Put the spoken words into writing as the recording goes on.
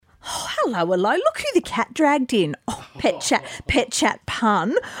Hello. Look who the cat dragged in. Oh, pet chat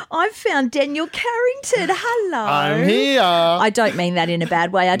pun. I've found Daniel Carrington. Hello. I'm here. I don't mean that in a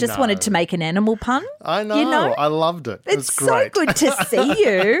bad way. I just wanted to make an animal pun. I know. You know? I loved it. It's great. so good to see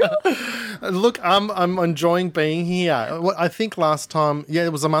you. Look, I'm enjoying being here. I think last time,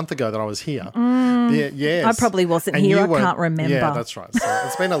 it was a month ago that I was here. Yes. I probably wasn't And here. you I weren't. can't remember. Yeah, that's right. So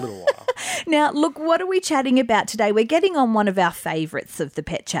it's been a little while. Now, look, what are we chatting about today? We're getting on one of our favourites of the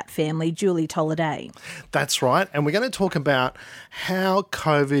Pet Chat family, Julie Tolliday. That's right. And we're going to talk about how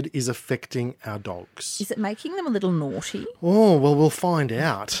COVID is affecting our dogs. Is it making them a little naughty? Oh, well, we'll find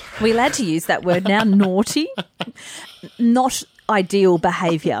out. Are we allowed to use that word now? Naughty? Not ideal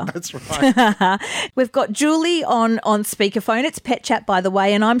behaviour. That's right. We've got Julie on speakerphone. It's Pet Chat, by the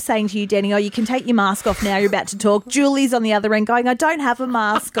way, and I'm saying to you, Danny, you can take your mask off now. You're about to talk. Julie's on the other end going, I don't have a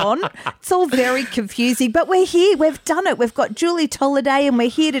mask on. It's all very confusing, but we're here. We've done it. We've got Julie Tolliday, and we're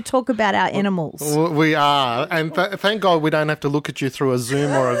here to talk about our animals. We are. And thank God we don't have to look at you through a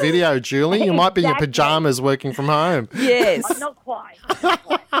Zoom or a video, Julie. You might be in your pyjamas working from home. Yes. Not quite.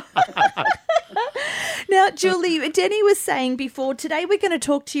 Now, Julie, Denny was saying before, today we're going to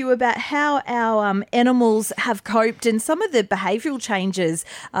talk to you about how our animals have coped and some of the behavioural changes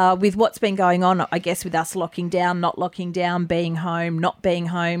with what's been going on, I guess, with us locking down, not locking down, being home, not being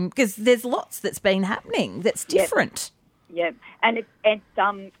home, because there's lots that's been happening that's different. Yeah, and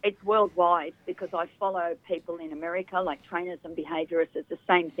it's worldwide because I follow people in America, like trainers and behaviourists. It's the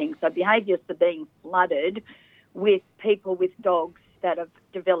same thing. So behaviourists are being flooded with people with dogs that have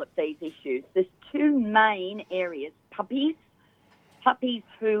developed these issues. There's two main areas: puppies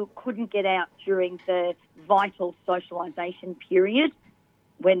who couldn't get out during the vital socialisation period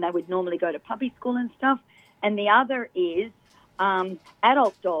when they would normally go to puppy school and stuff, and the other is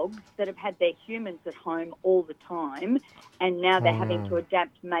adult dogs that have had their humans at home all the time, and now they're having to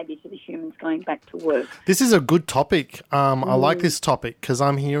adapt maybe to the humans going back to work. This is a good topic. I like this topic because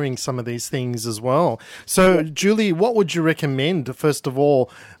I'm hearing some of these things as well. So, Julie, what would you recommend, first of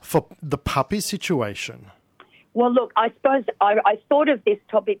all, for the puppy situation? Well, look, I suppose I thought of this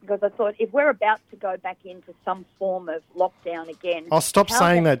topic because I thought if we're about to go back into some form of lockdown again... Oh, stop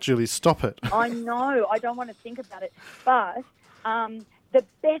saying that, Julie. Stop it. I know. I don't want to think about it. But the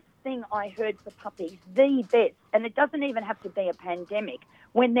best thing I heard for puppies, the best, and it doesn't even have to be a pandemic,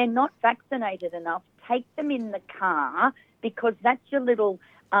 when they're not vaccinated enough, take them in the car because that's your little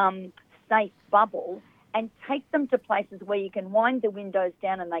safe bubble, and take them to places where you can wind the windows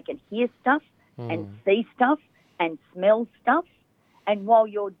down and they can hear stuff and see stuff and smell stuff. And while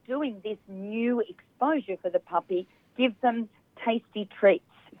you're doing this new exposure for the puppy, give them tasty treats.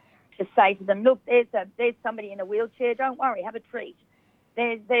 To say to them, look, there's somebody in a wheelchair, don't worry, have a treat.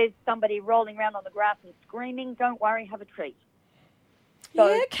 There's somebody rolling around on the grass and screaming, don't worry, have a treat. So,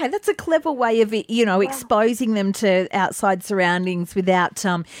 yeah, okay, that's a clever way of, exposing them to outside surroundings without,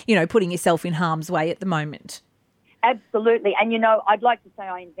 putting yourself in harm's way at the moment. Absolutely. And, I'd like to say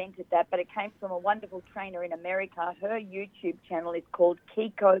I invented that, but it came from a wonderful trainer in America. Her YouTube channel is called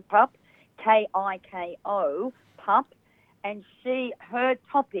Kiko Pup, Kiko Pup, and her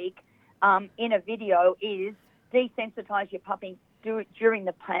topic in a video is desensitise your puppy during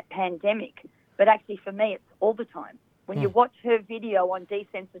the pandemic. But actually, for me, it's all the time. When you watch her video on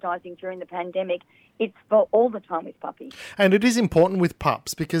desensitising during the pandemic, it's for all the time with puppies. And it is important with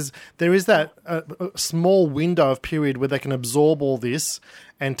pups because there is that small window of period where they can absorb all this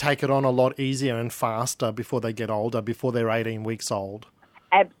and take it on a lot easier and faster before they get older, before they're 18 weeks old.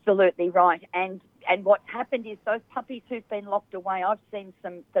 Absolutely right. And what's happened is those puppies who've been locked away, I've seen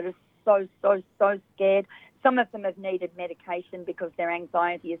some that are so scared. Some of them have needed medication because their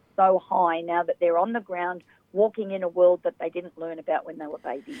anxiety is so high now that they're on the ground walking in a world that they didn't learn about when they were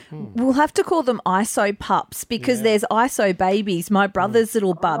babies. We'll have to call them ISO pups because there's ISO babies. My brother's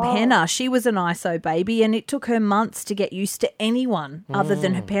little bub, Hannah, she was an ISO baby and it took her months to get used to anyone other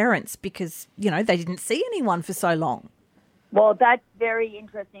than her parents because, they didn't see anyone for so long. Well, that's very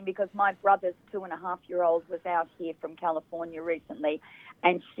interesting because my brother's 2.5-year-old was out here from California recently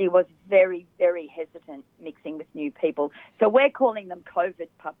and she was very, very hesitant mixing with new people. So we're calling them COVID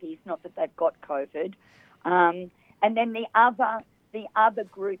puppies, not that they've got COVID. And then the other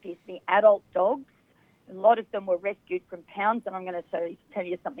group is the adult dogs. A lot of them were rescued from pounds, and I'm going to tell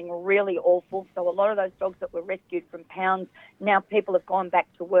you something really awful. So a lot of those dogs that were rescued from pounds, now people have gone back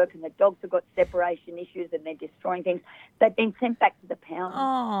to work and the dogs have got separation issues and they're destroying things. They've been sent back to the pounds.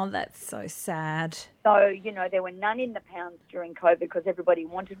 Oh, that's so sad. So, there were none in the pounds during COVID because everybody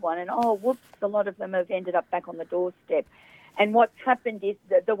wanted one. And, whoops, a lot of them have ended up back on the doorstep. And what's happened is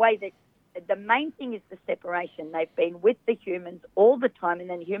the way that the main thing is the separation. They've been with the humans all the time, and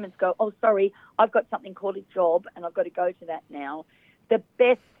then the humans go, oh, sorry, I've got something called a job, and I've got to go to that now. The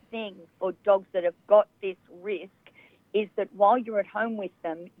best thing for dogs that have got this risk is that while you're at home with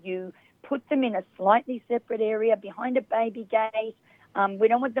them, you put them in a slightly separate area behind a baby gate. We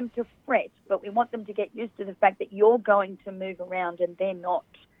don't want them to fret, but we want them to get used to the fact that you're going to move around and they're not.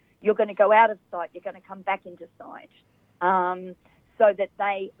 You're going to go out of sight. You're going to come back into sight. So that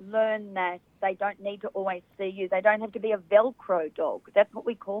they learn that they don't need to always see you. They don't have to be a Velcro dog. That's what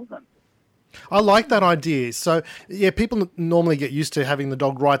we call them. I like that idea. So, yeah, people normally get used to having the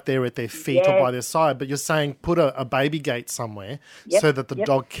dog right there at their feet or by their side, but you're saying put a baby gate somewhere so that the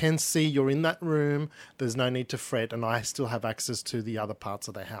dog can see you're in that room, there's no need to fret, and I still have access to the other parts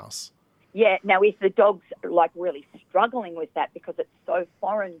of the house. Yeah, now if the dog's like really struggling with that because it's so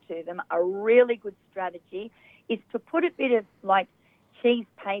foreign to them, a really good strategy is to put a bit of like cheese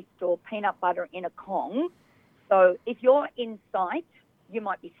paste or peanut butter in a Kong. So if you're in sight, you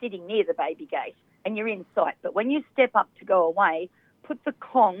might be sitting near the baby gate and you're in sight. But when you step up to go away, put the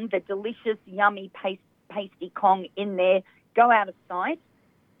Kong, the delicious, yummy, pasty Kong in there, go out of sight,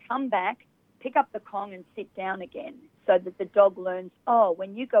 come back, pick up the Kong and sit down again so that the dog learns, oh,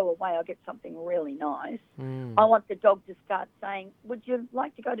 when you go away, I'll get something really nice. I want the dog to start saying, would you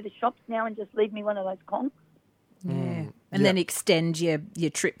like to go to the shops now and just leave me one of those Kongs? Yeah. And then extend your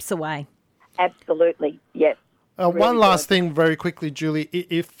trips away. Absolutely, yes. Really one last thing very quickly, Julie.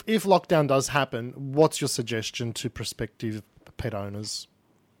 If lockdown does happen, what's your suggestion to prospective pet owners?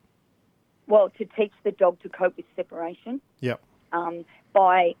 Well, to teach the dog to cope with separation. Yep.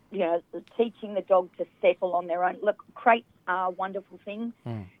 By, teaching the dog to settle on their own. Look, crates are wonderful things.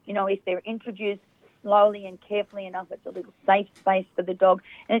 If they're introduced slowly and carefully enough, it's a little safe space for the dog.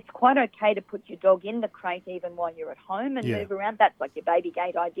 And it's quite okay to put your dog in the crate even while you're at home and move around. That's like your baby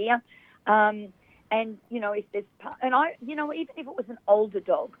gate idea. And, if there's, and I, even if it was an older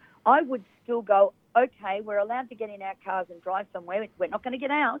dog, I would still go, okay, we're allowed to get in our cars and drive somewhere. We're not going to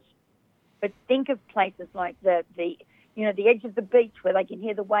get out. But think of places like the edge of the beach where they can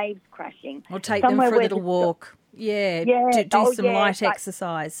hear the waves crashing. Or take them for a little walk. Do some light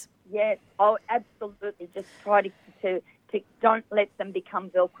exercise. Yes, absolutely. Just try to don't let them become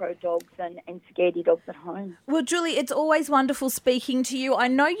Velcro dogs and scaredy dogs at home. Well, Julie, it's always wonderful speaking to you. I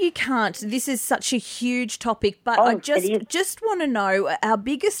know you can't. This is such a huge topic, but I just want to know, our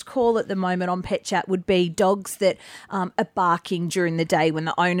biggest call at the moment on Pet Chat would be dogs that are barking during the day when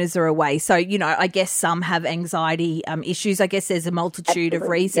the owners are away. So, I guess some have anxiety issues. I guess there's a multitude of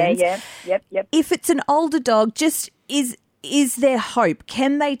reasons. Yep. If it's an older dog, just is there hope?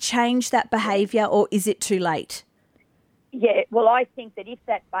 Can they change that behaviour or is it too late? Yeah, well, I think that if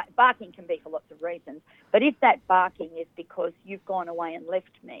that barking can be for lots of reasons, but if that barking is because you've gone away and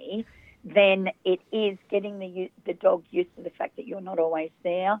left me, then it is getting the dog used to the fact that you're not always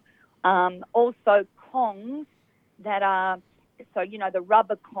there. Also, Kongs that are, the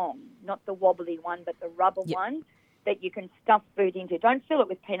rubber Kong, not the wobbly one, but the rubber one that you can stuff food into. Don't fill it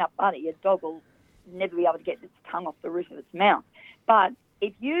with peanut butter. Your dog will never be able to get its tongue off the roof of its mouth. But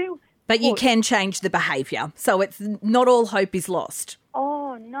if you... But you can change the behaviour, so it's not all hope is lost.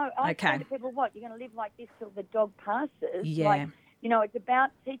 Oh, no. I say to people, what, you're going to live like this till the dog passes? Yeah. It's about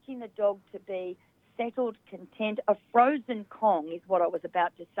teaching the dog to be settled, content. A frozen Kong is what I was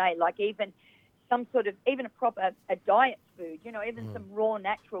about to say, like even some sort of, even a diet food, even some raw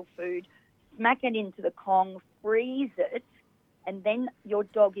natural food, smack it into the Kong, freeze it, and then your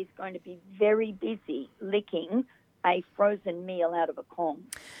dog is going to be very busy licking a frozen meal out of a Kong.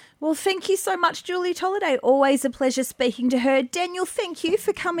 Well, thank you so much, Julie Tolliday. Always a pleasure speaking to her. Daniel, thank you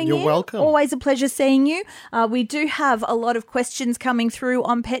for coming in. You're welcome. Always a pleasure seeing you. We do have a lot of questions coming through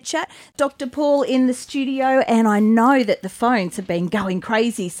on Pet Chat. Dr. Paul in the studio, and I know that the phones have been going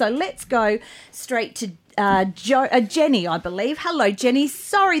crazy. So let's go straight to Jenny, I believe. Hello, Jenny.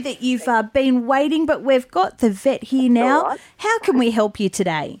 Sorry that you've been waiting, but we've got the vet here now. Right. How can we help you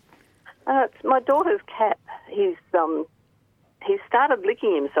today? It's my daughter's cat. He's started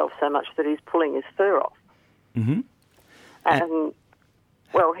licking himself so much that he's pulling his fur off. Mm-hmm. And,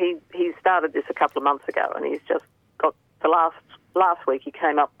 well, he started this a couple of months ago, and he's just got last week he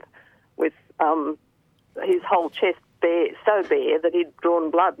came up with his whole chest so bare that he'd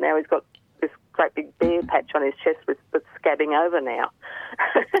drawn blood. Now he's got this great big bare patch on his chest that's scabbing over now.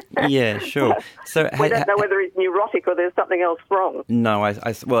 Yeah, sure. So we don't know whether he's neurotic or there's something else wrong. No,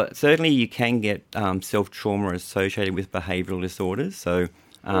 well, certainly you can get self-trauma associated with behavioural disorders. So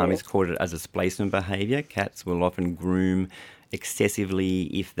it's called as displacement behaviour. Cats will often groom excessively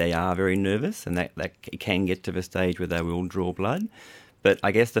if they are very nervous, and that can get to the stage where they will draw blood. But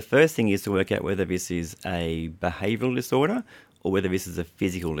I guess the first thing is to work out whether this is a behavioural disorder or whether this is a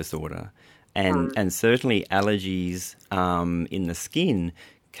physical disorder. And certainly allergies in the skin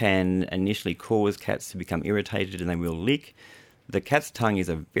can initially cause cats to become irritated and they will lick. The cat's tongue is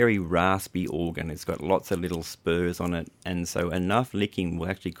a very raspy organ. It's got lots of little spurs on it, and so enough licking will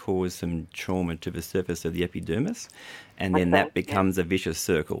actually cause some trauma to the surface of the epidermis, and then that becomes a vicious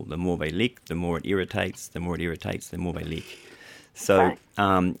circle. The more they lick, the more it irritates, the more it irritates, the more they lick. So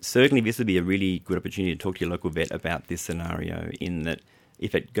certainly this would be a really good opportunity to talk to your local vet about this scenario, in that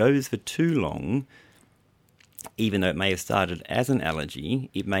if it goes for too long, even though it may have started as an allergy,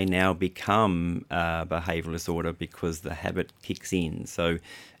 it may now become a behavioural disorder because the habit kicks in. So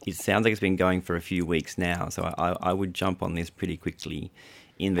it sounds like it's been going for a few weeks now. So I would jump on this pretty quickly,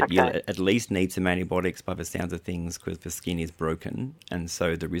 in that you at least need some antibiotics by the sounds of things, because the skin is broken, and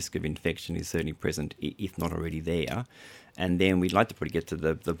so the risk of infection is certainly present, if not already there. And then we'd like to probably get to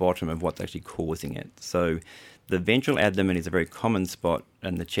the bottom of what's actually causing it. So the ventral abdomen is a very common spot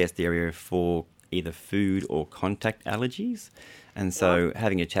in the chest area for either food or contact allergies. And so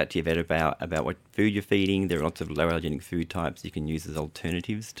having a chat to your vet about what food you're feeding. There are lots of low allergenic food types you can use as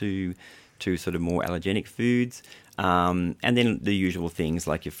alternatives to sort of more allergenic foods. And then the usual things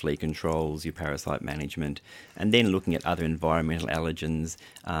like your flea controls, your parasite management, and then looking at other environmental allergens.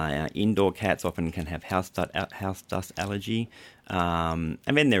 Indoor cats often can have house dust allergy. And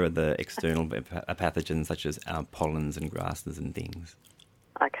then there are the external pathogens such as pollens and grasses and things.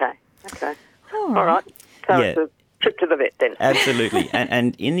 Okay. All right. So it's a trip to the vet then. Absolutely.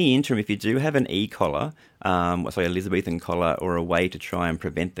 And in the interim, if you do have an e-collar, Elizabethan collar, or a way to try and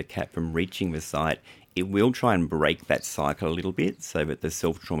prevent the cat from reaching the site, it will try and break that cycle a little bit so that the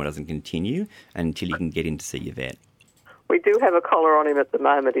self-trauma doesn't continue until you can get in to see your vet. We do have a collar on him at the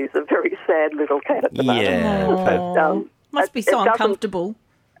moment. He's a very sad little cat at the moment. But, must be so uncomfortable.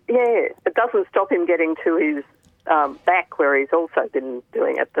 Yeah, it doesn't stop him getting to his back, where he's also been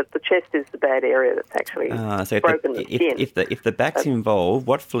doing it. The chest is the bad area that's actually broken the skin. If the back's involved,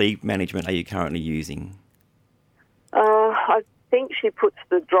 what flea management are you currently using? I think she puts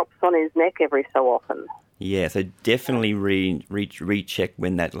the drops on his neck every so often. Yeah, so definitely recheck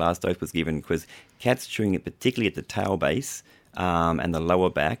when that last dose was given, because cats chewing it, particularly at the tail base and the lower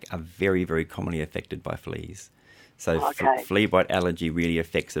back, are very, very commonly affected by fleas. So flea bite allergy really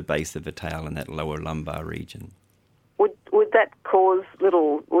affects the base of the tail and that lower lumbar region. Would that cause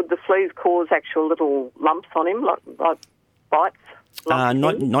would the fleas cause actual little lumps on him, like bites?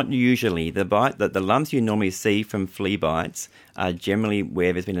 Not usually. The lumps you normally see from flea bites are generally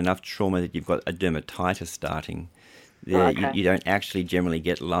where there's been enough trauma that you've got a dermatitis starting. You don't actually generally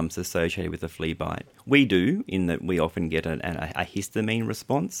get lumps associated with a flea bite. We do, in that we often get a histamine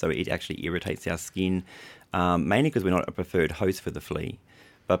response, so it actually irritates our skin, mainly because we're not a preferred host for the flea.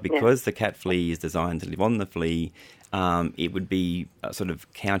 But because the cat flea is designed to live on the flea, it would be sort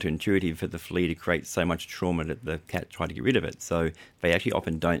of counterintuitive for the flea to create so much trauma that the cat tried to get rid of it. So they actually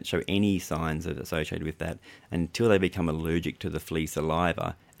often don't show any signs associated with that until they become allergic to the flea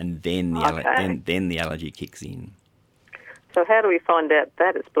saliva, and then the allergy kicks in. So how do we find out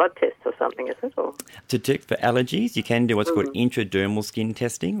that? It's blood tests or something, is it? Or? To check for allergies, you can do what's called intradermal skin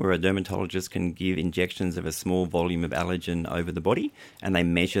testing, where a dermatologist can give injections of a small volume of allergen over the body, and they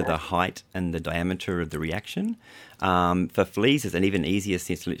measure the height and the diameter of the reaction. For fleas, it's an even easier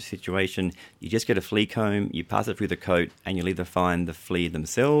situation. You just get a flea comb, you pass it through the coat, and you'll either find the flea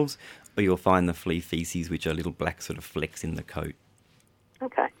themselves, or you'll find the flea feces, which are little black sort of flecks in the coat.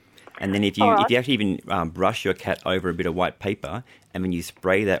 Okay. And then if you actually even brush your cat over a bit of white paper, and then you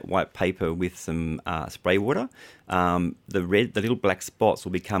spray that white paper with some spray water, the little black spots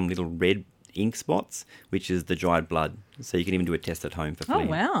will become little red ink spots, which is the dried blood. So you can even do a test at home for flea. Oh,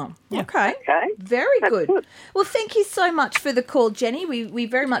 wow. Yeah. Okay. Very good. Well, thank you so much for the call, Jenny. We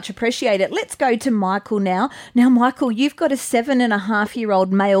very much appreciate it. Let's go to Michael now. Now, Michael, you've got a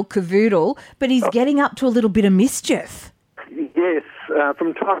 7.5-year-old male cavoodle, but he's getting up to a little bit of mischief. Yes.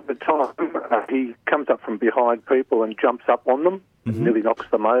 From time to time, he comes up from behind people and jumps up on them and nearly knocks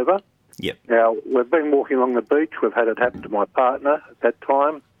them over. Yep. Now, we've been walking along the beach. We've had it happen to my partner at that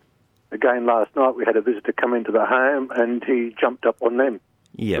time. Again, last night we had a visitor come into the home and he jumped up on them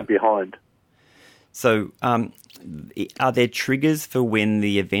from behind. So are there triggers for when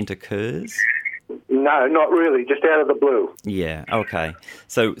the event occurs? No, not really, just out of the blue. Yeah, okay.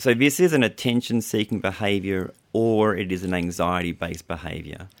 So this is an attention-seeking behaviour, or it is an anxiety-based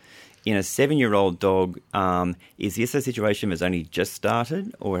behaviour. In a 7-year-old dog, is this a situation that's only just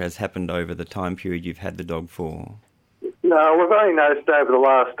started, or has happened over the time period you've had the dog for? No, we've only noticed over the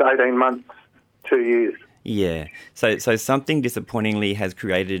last 18 months, 2 years. Yeah. So something disappointingly has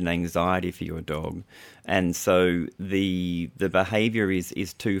created an anxiety for your dog. And so the behaviour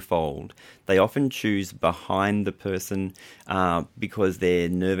is twofold. They often choose behind the person because they're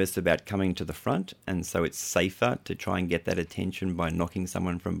nervous about coming to the front, and so it's safer to try and get that attention by knocking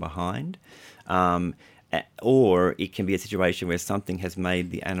someone from behind. Or it can be a situation where something has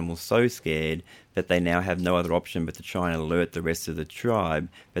made the animal so scared that they now have no other option but to try and alert the rest of the tribe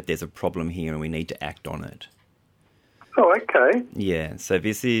that there's a problem here and we need to act on it. Oh, okay. Yeah, so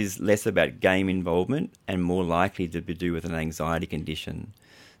this is less about game involvement and more likely to be do with an anxiety condition.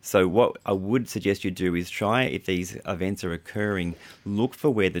 So what I would suggest you do is try, if these events are occurring, look for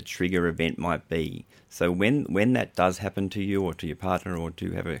where the trigger event might be. So when that does happen to you or to your partner or to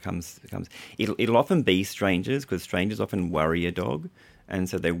whoever it comes, it'll often be strangers, because strangers often worry a dog, and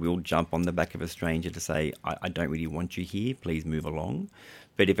so they will jump on the back of a stranger to say, I don't really want you here, please move along.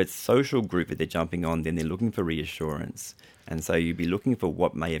 But if it's social group that they're jumping on, then they're looking for reassurance. And so you'd be looking for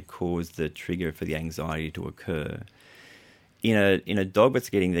what may have caused the trigger for the anxiety to occur. In a dog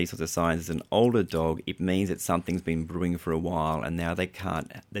that's getting these sorts of signs, as an older dog, it means that something's been brewing for a while, and now they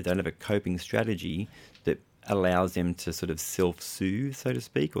don't have a coping strategy that allows them to sort of self-soothe, so to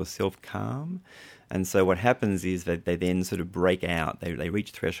speak, or self-calm. And so what happens is that they then sort of break out, they reach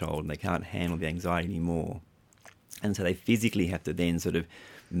threshold and they can't handle the anxiety anymore. And so they physically have to then sort of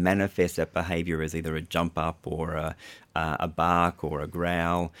manifest that behaviour as either a jump up or a bark or a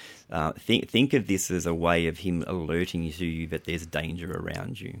growl. Think of this as a way of him alerting you that there's danger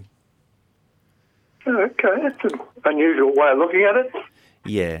around you. Okay, that's an unusual way of looking at it.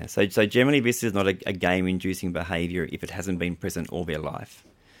 Yeah, so generally this is not a game-inducing behaviour if it hasn't been present all their life.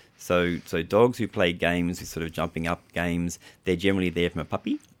 So dogs who play games, these sort of jumping up games, they're generally there from a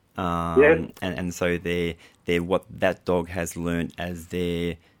puppy. And so they're what that dog has learnt as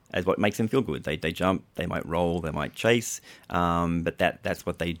what makes them feel good. They jump, they might roll, they might chase, but that's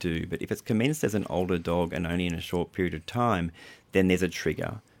what they do. But if it's commenced as an older dog and only in a short period of time, then there's a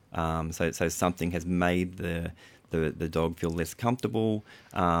trigger. So something has made the dog feel less comfortable,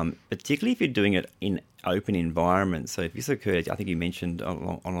 particularly if you're doing it in open environments. So if this occurs, I think you mentioned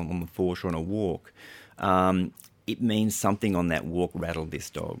on the foreshore on a walk, it means something on that walk rattled this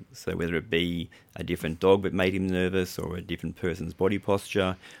dog. So whether it be a different dog that made him nervous, or a different person's body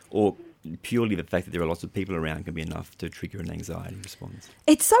posture, or purely the fact that there are lots of people around can be enough to trigger an anxiety response.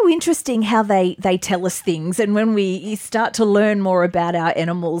 It's so interesting how they tell us things, and when we start to learn more about our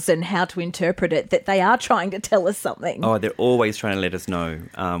animals and how to interpret it, that they are trying to tell us something. Oh, they're always trying to let us know.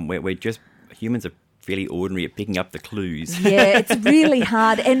 Humans are fairly ordinary at picking up the clues. Yeah, it's really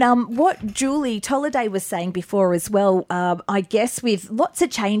hard. And what Julie Tolliday was saying before as well, I guess with lots of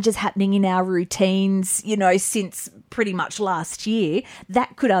changes happening in our routines, since pretty much last year,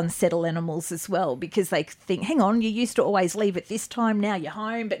 that could unsettle animals as well, because they think, hang on, you used to always leave at this time, now you're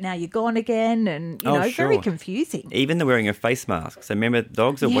home, but now you're gone again, and, sure. Very confusing. Even the wearing of face masks. So remember,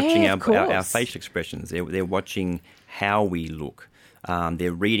 dogs are watching our facial expressions. They're watching how we look.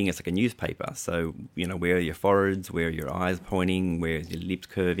 They're reading us like a newspaper. So, where are your foreheads, where are your eyes pointing, where is your lips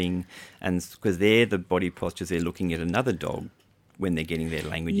curving? And because they're the body postures, they're looking at another dog when they're getting their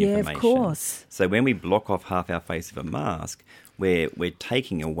language information. Yeah, of course. So when we block off half our face with a mask, we're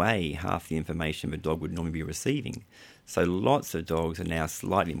taking away half the information the dog would normally be receiving. So lots of dogs are now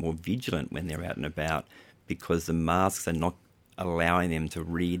slightly more vigilant when they're out and about, because the masks are not allowing them to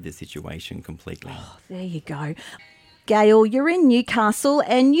read the situation completely. Oh, there you go. Gail, you're in Newcastle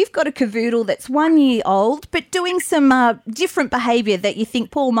and you've got a cavoodle that's 1 year old but doing some different behaviour that you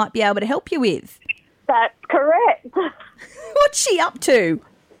think Paul might be able to help you with. That's correct. What's she up to?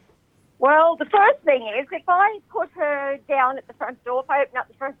 Well, the first thing is, if I put her down at the front door, if I open up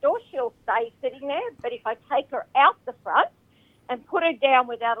the front door, she'll stay sitting there. But if I take her out the front and put her down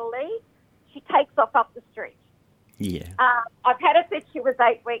without a lead, she takes off up the street. Yeah. I've had her since she was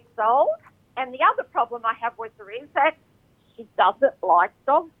 8 weeks old. And the other problem I have with her is that she doesn't like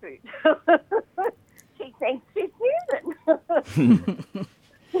dog food. She thinks she's human.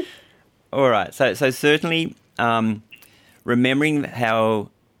 All right. So certainly remembering how,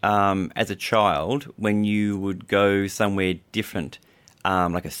 as a child, when you would go somewhere different,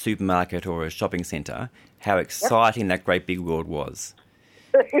 like a supermarket or a shopping centre, how exciting that great big world was.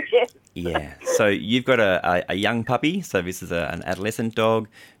 Yes. Yeah. So you've got a young puppy. So this is an adolescent dog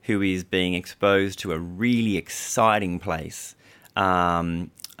who is being exposed to a really exciting place.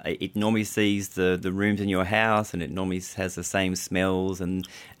 It normally sees the rooms in your house, and it normally has the same smells, and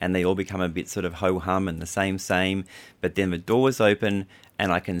they all become a bit sort of ho-hum and the same. But then the doors open,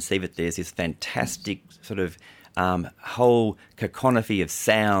 and I can see that there's this fantastic sort of whole cacophony of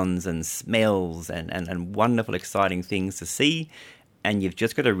sounds and smells and wonderful, exciting things to see. And you've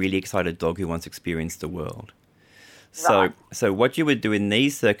just got a really excited dog who wants to experience the world. So what you would do in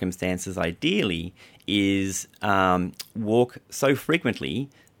these circumstances, ideally, is walk so frequently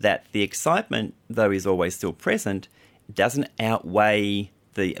that the excitement, though is always still present, doesn't outweigh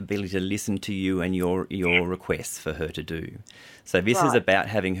the ability to listen to you and your requests for her to do. So this is about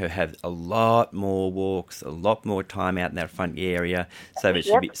having her have a lot more walks, a lot more time out in that front area, so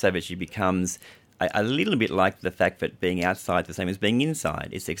that she becomes a little bit like the fact that being outside is the same as being inside.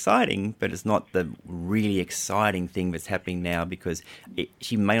 It's exciting, but it's not the really exciting thing that's happening now, because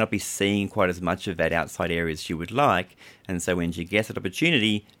she may not be seeing quite as much of that outside area as she would like. And so when she gets that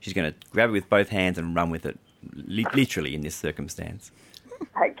opportunity, she's going to grab it with both hands and run with it, literally in this circumstance.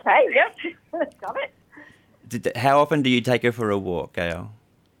 Okay, yep, got it. How often do you take her for a walk, Gail?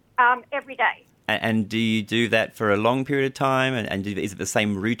 Every day. And do you do that for a long period of time? And is it the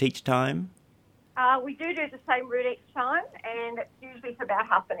same route each time? We do the same route each time, and it's usually for about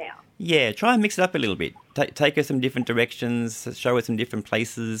half an hour. Yeah, try and mix it up a little bit. Take her some different directions, show her some different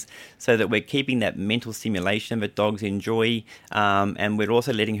places, so that we're keeping that mental stimulation that dogs enjoy, and we're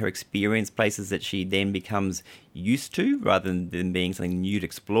also letting her experience places that she then becomes used to, rather than being something new to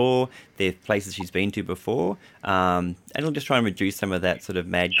explore. They're places she's been to before, and we'll just try and reduce some of that sort of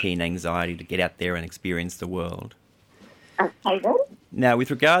mad keen anxiety to get out there and experience the world. Okay, then. Now,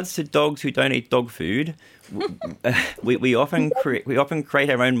 with regards to dogs who don't eat dog food, we often create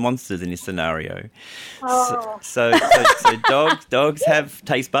our own monsters in this scenario. Oh. So dogs have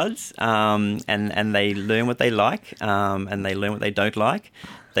taste buds, and they learn what they like, and they learn what they don't like.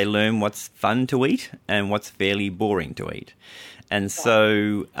 They learn what's fun to eat and what's fairly boring to eat. And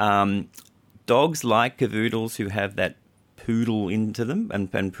so dogs like cavoodles who have that poodle into them,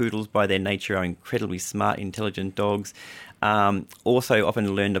 and poodles by their nature are incredibly smart, intelligent dogs, also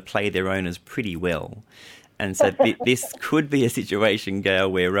often learn to play their owners pretty well. And so this could be a situation,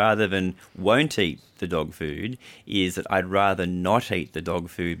 Gail, where rather than won't eat the dog food, is that I'd rather not eat the dog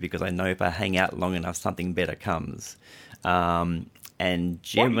food because I know if I hang out long enough, something better comes. And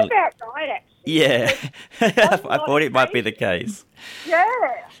generally, that's about right, actually. Yeah, I thought it might be the case. Yeah.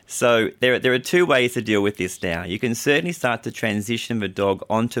 So there are two ways to deal with this now. You can certainly start to transition the dog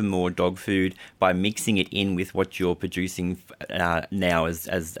onto more dog food by mixing it in with what you're producing now as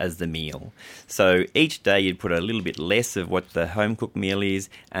the meal. So each day you'd put a little bit less of what the home-cooked meal is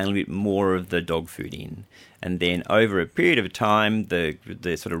and a little bit more of the dog food in. And then over a period of time, the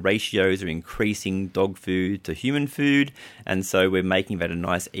sort of ratios are increasing dog food to human food. And so we're making that a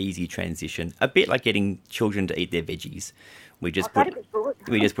nice, easy transition, a bit like getting children to eat their veggies. We just put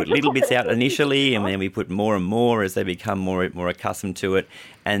little bits out initially, and then we put more and more as they become more accustomed to it.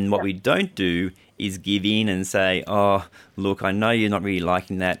 And what we don't do is give in and say, oh, look, I know you're not really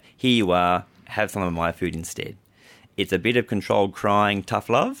liking that. Here you are. Have some of my food instead. It's a bit of controlled crying, tough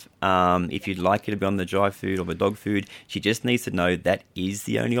love. If you'd like her to be on the dry food or the dog food, she just needs to know that is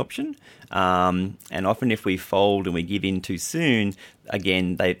the only option. And often if we fold and we give in too soon,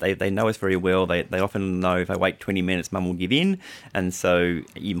 again, they know us very well. They often know if I wait 20 minutes, Mum will give in. And so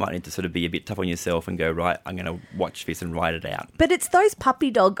you might need to sort of be a bit tough on yourself and go, right, I'm going to watch this and write it out. But it's those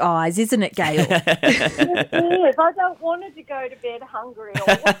puppy dog eyes, isn't it, Gail? Yes, I don't want her to go to bed hungry.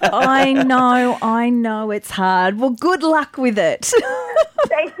 I know, it's hard. Well, good luck with it.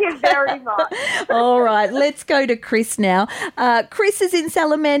 Thank you very much. All right, let's go to Chris now. Chris is in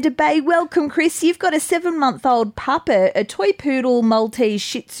Salamander Bay. Welcome, Chris. You've got a 7-month-old pup, a toy poodle Maltese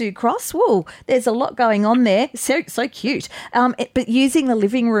Shih Tzu cross. Whoa, there's a lot going on there. So cute. But using the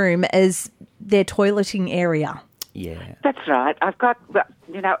living room as their toileting area. Yeah. That's right. I've got,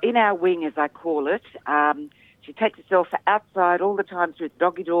 in our wing, as I call it, she takes herself outside all the time through the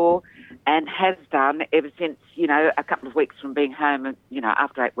doggy door and has done ever since, a couple of weeks from being home,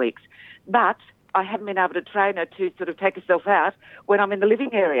 after 8 weeks. But I haven't been able to train her to sort of take herself out when I'm in the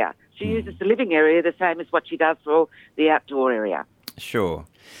living area. She uses the living area the same as what she does for the outdoor area. Sure.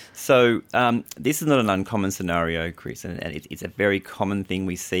 So this is not an uncommon scenario, Chris, and it's a very common thing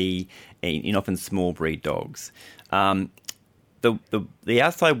we see in often small breed dogs. The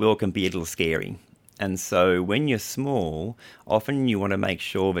outside world can be a little scary. And so when you're small, often you want to make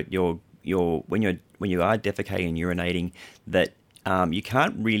sure that when you are defecating and urinating, that you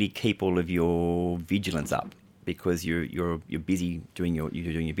can't really keep all of your vigilance up because you're busy doing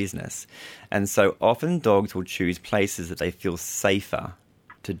your business. And so often dogs will choose places that they feel safer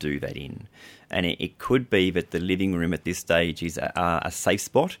to do that in. And it could be that the living room at this stage is a safe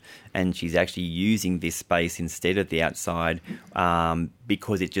spot and she's actually using this space instead of the outside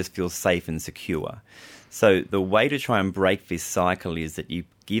because it just feels safe and secure. So the way to try and break this cycle is that you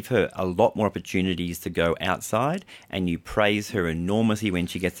give her a lot more opportunities to go outside and you praise her enormously when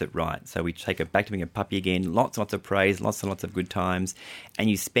she gets it right. So we take her back to being a puppy again, lots and lots of praise, lots and lots of good times, and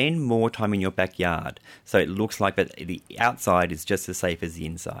you spend more time in your backyard. So it looks like that the outside is just as safe as the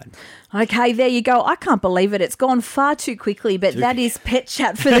inside. Okay, there you go. I can't believe it. It's gone far too quickly, but that is Pet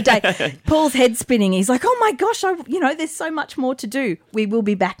Chat for the day. Paul's head spinning. He's like, oh my gosh, there's so much more to do. We will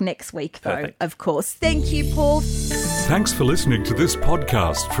be back next week, though, Perfect. Of course. Thank you, Paul. Thanks for listening to this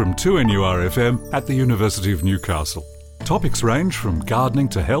podcast from 2NURFM at the University of Newcastle. Topics range from gardening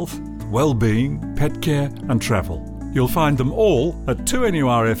to health, well-being, pet care and travel. You'll find them all at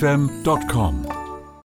 2NURFM.com.